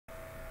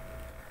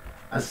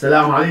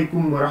Assalamu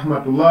alaikum wa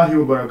rahmatullahi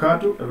wa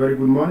barakatuh. A very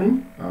good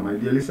morning, my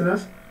dear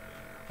listeners.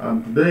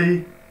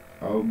 Today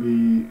I'll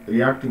be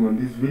reacting on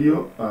this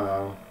video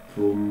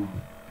from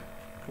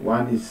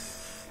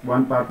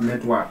One Part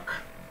Network.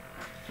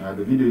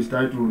 The video is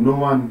titled "No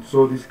One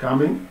Saw This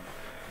Coming,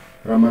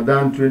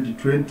 Ramadan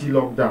 2020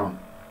 Lockdown,"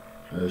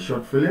 a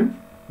short film.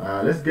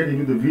 Let's get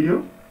into the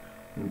video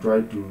and try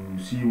to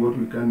see what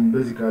we can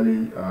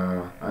basically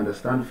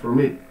understand from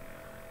it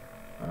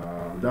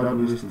without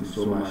wasting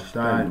so much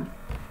time.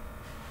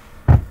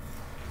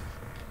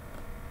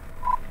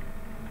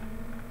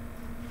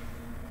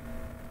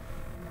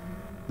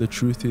 The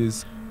truth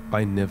is,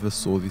 I never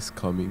saw this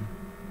coming.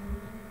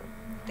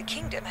 The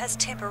kingdom has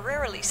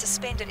temporarily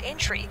suspended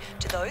entry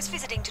to those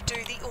visiting to do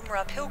the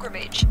Umrah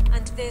pilgrimage.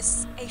 And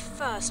this, a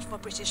first for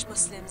British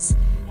Muslims.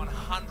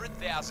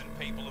 100,000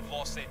 people have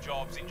lost their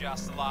jobs in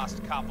just the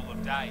last couple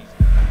of days.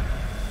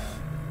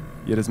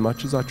 Yet as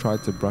much as I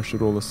tried to brush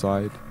it all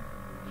aside,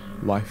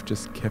 life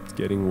just kept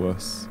getting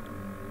worse.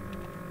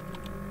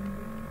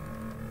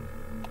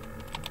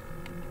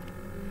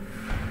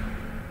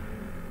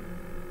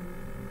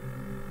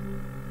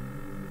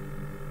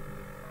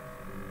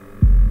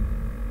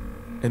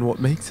 And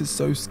what makes it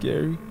so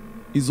scary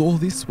is all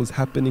this was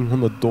happening on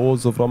the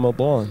doors of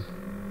Ramadan.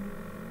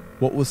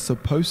 What was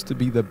supposed to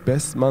be the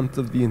best month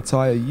of the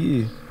entire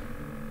year.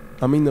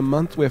 I mean, the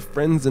month where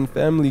friends and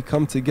family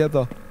come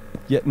together,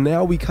 yet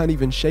now we can't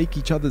even shake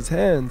each other's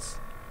hands.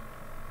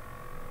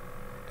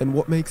 And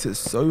what makes it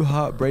so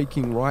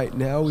heartbreaking right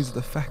now is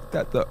the fact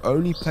that the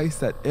only place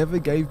that ever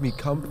gave me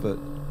comfort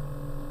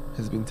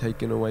has been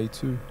taken away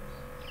too.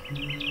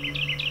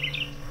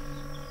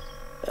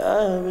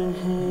 I've been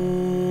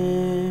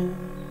here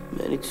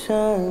many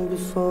times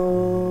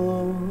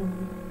before.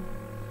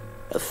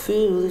 I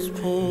feel this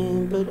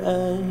pain, but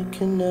I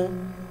cannot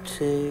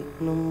take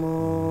no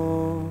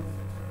more.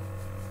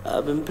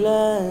 I've been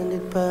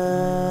blinded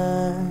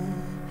by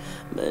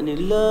many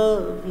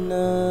love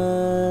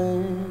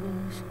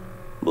nights,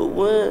 but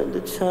when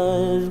the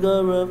times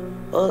got rough,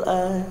 all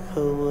I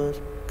heard was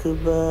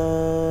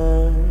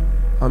goodbye.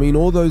 I mean,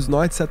 all those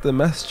nights at the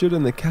masjid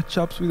and the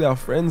catch-ups with our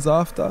friends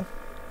after.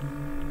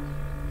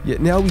 Yet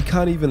now we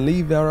can't even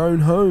leave our own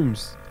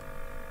homes.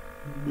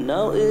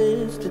 Now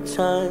is the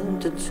time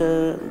to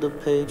turn the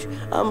page.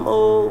 I'm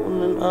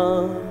owning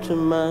up to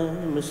my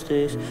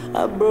mistakes.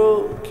 I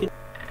broke it.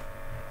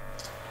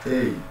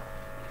 Hey,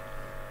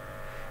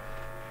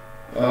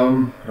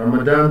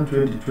 Ramadan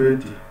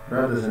 2020,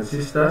 brothers and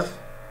sisters.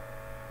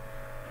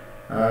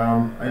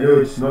 I know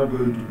it's not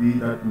going to be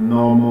that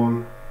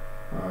normal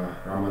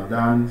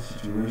Ramadan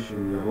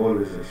situation we have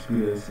always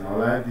experienced in our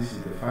life. This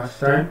is the first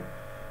time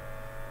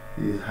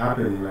it is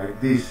happening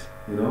like this,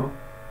 you know.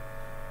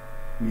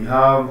 We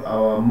have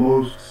our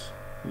mosques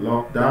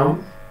locked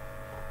down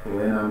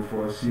for an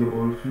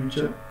unforeseeable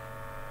future,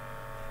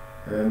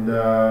 and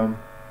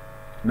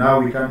now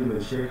we can't even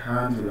shake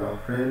hands with our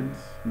friends.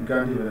 We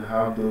can't even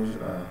have those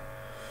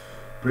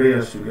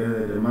prayers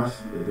together at the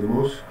mosque,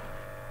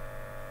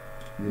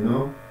 you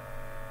know.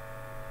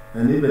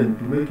 And even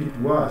to make it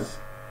worse,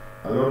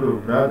 a lot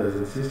of brothers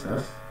and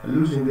sisters are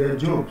losing their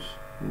jobs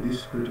in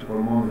this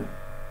critical moment,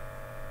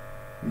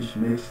 which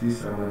makes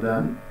this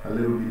Ramadan a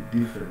little bit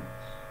different,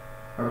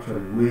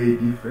 actually way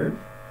different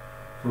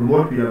from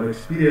what we have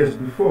experienced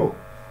before,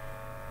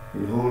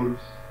 in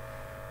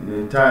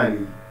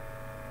entirely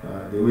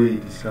the way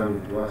it is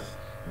coming to us,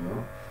 you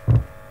know.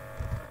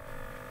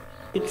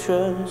 You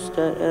trust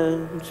I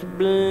am to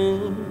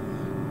blame.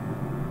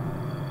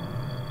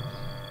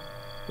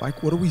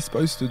 Like, what are we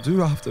supposed to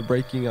do after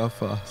breaking our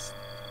fast?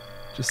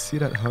 Just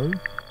sit at home?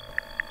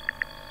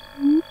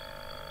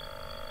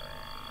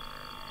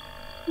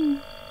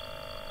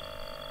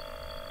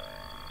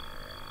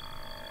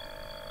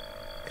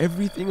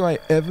 Everything I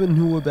ever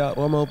knew about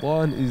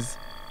Ramadan is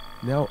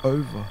now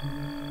over,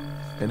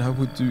 and I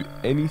would do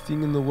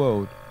anything in the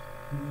world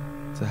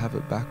to have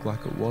it back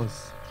like it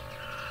was.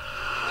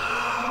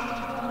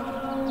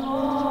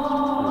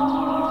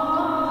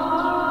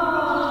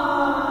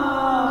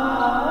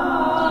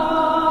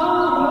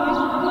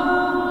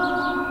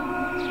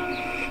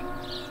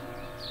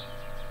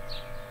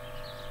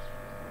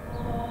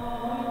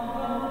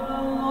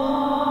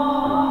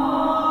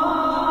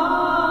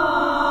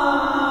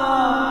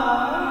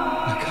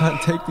 I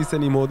can't take this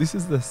anymore. This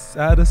is the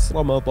saddest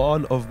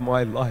Ramadan of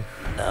my life.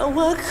 Now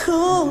I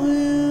call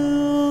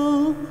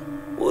you,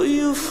 will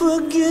you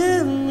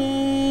forgive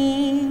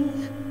me?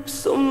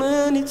 So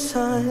many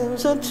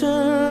times I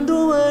turned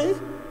away,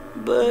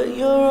 but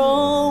you're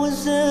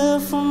always there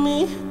for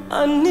me.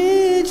 I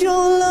need your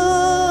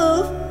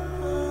love,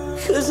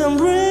 'cause I'm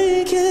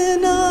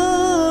breaking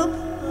up,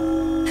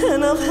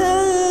 and I've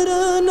had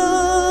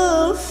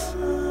enough.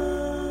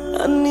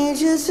 I need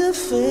you to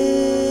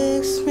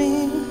fix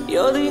me.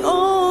 You're the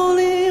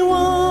only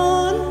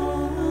one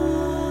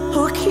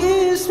who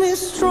keeps me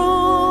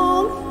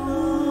strong.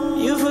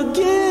 You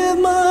forgive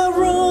my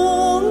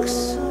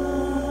wrongs.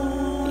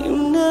 You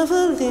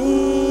never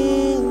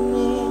leave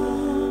me.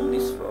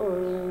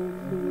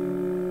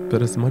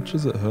 But as much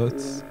as it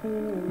hurts,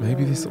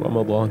 maybe this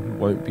Ramadan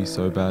won't be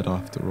so bad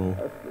after all.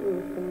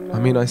 I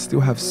mean, I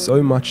still have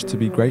so much to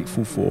be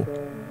grateful for.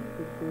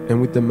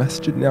 And with the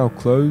masjid now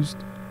closed,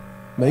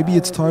 maybe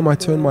it's time I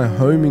turn my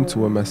home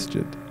into a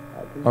masjid.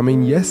 I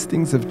mean, yes,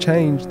 things have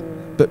changed,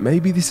 but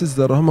maybe this is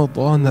the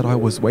Ramadan that I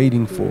was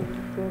waiting for,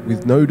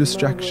 with no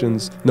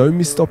distractions, no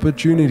missed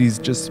opportunities,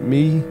 just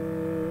me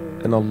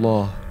and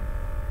Allah.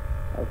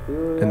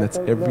 And that's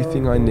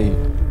everything I need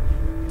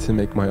to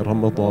make my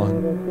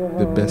Ramadan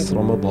the best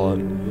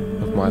Ramadan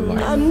of my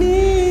life. I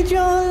need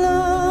your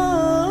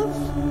love,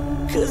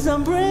 'cause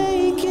I'm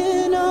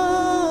breaking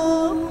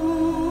up,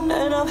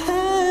 and I've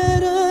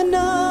had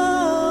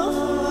enough.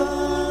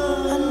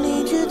 I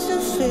need you to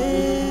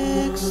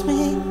fix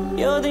me.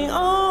 You're the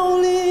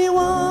only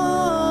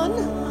one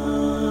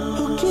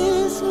who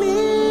keeps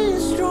me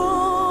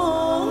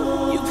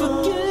strong. You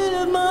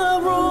forgive my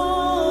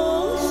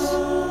wrongs.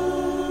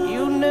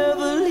 You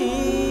never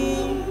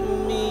leave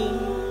me.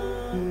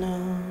 No.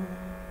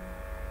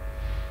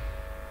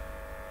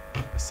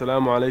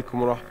 Assalamu alaikum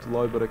wa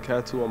rahmatullahi wa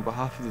barakatuh. On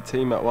behalf of the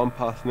team at One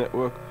Path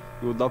Network,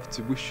 we would love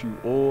to wish you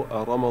all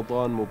a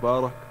Ramadan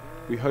Mubarak.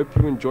 We hope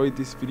you enjoyed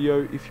this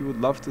video. If you would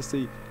love to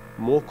see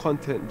more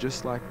content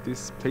just like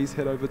this, please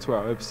head over to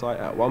our website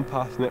at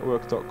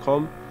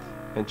onepathnetwork.com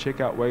and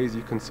check out ways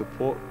you can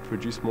support,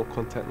 produce more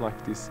content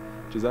like this.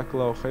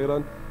 Jazakallahu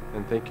khairan,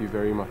 and thank you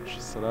very much.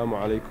 Assalamu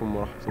alaikum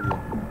wa rahmatullah.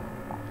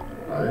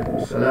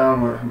 Alaikum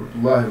salam wa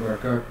rahmatullahi wa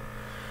barakatuh.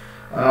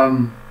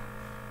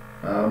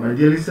 My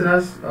dear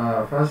listeners,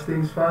 first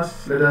things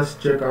first, let us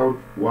check out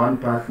One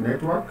Path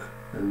Network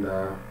and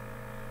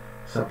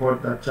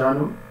support that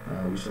channel.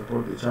 We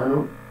support the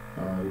channel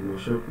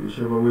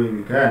whichever way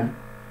we can.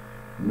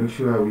 Make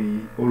sure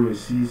we always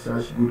see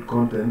such good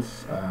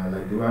contents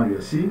like the one we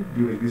are seeing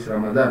during this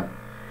Ramadan.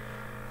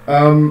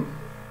 On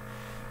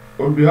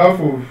behalf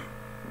of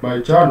my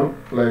channel,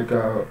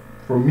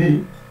 from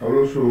me, I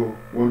also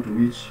want to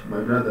wish my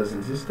brothers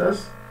and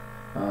sisters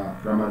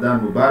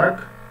Ramadan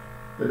Mubarak.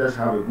 Let us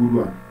have a good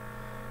one.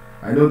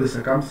 I know the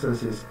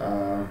circumstances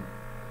are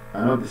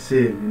not the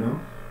same,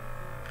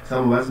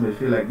 Some of us may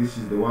feel like this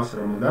is the worst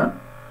Ramadan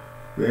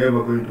we're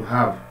ever going to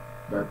have,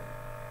 but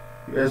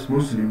as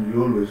Muslims,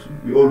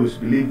 we always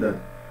believe that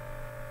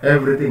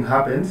everything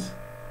happens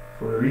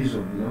for a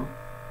reason,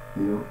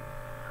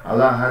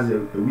 Allah has a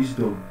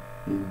wisdom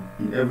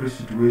in every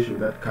situation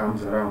that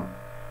comes around.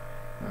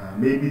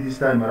 Maybe this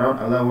time around,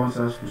 Allah wants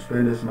us to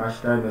spend as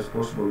much time as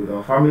possible with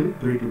our family,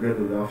 pray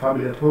together with our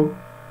family at home,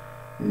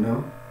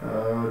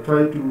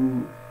 try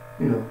to,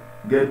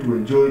 get to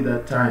enjoy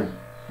that time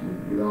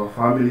with our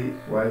family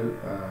while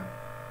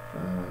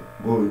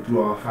going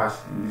through our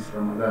fast in this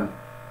Ramadan.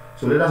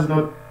 So let us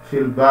not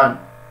feel bad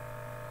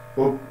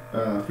or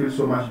feel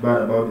so much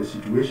bad about the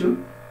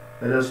situation.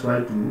 Let us try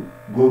to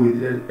go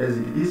with it as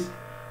it is,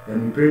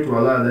 and we pray to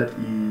Allah that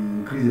He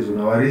increases on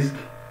our risk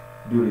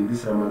during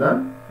this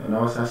Ramadan, and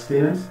our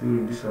sustenance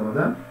during this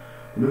Ramadan,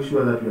 to make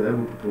sure that we are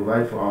able to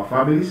provide for our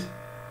families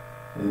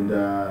and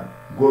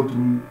go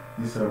through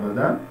this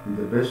Ramadan in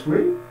the best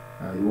way.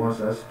 He wants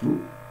us to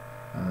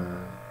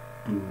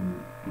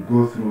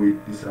go through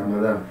it this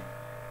Ramadan.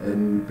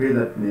 And we pray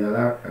that may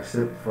Allah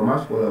accept from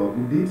us all our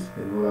good deeds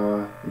and all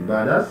our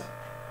ibadahs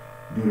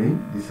during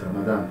this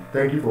Ramadan.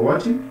 Thank you for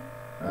watching.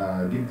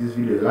 Give this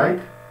video a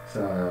like,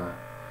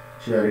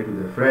 share it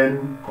with a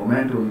friend,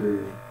 comment on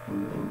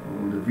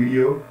the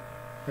video,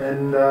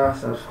 and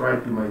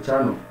subscribe to my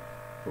channel.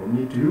 From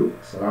me to you,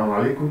 Assalamu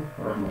alaikum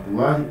wa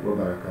rahmatullahi wa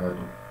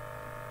barakatuh.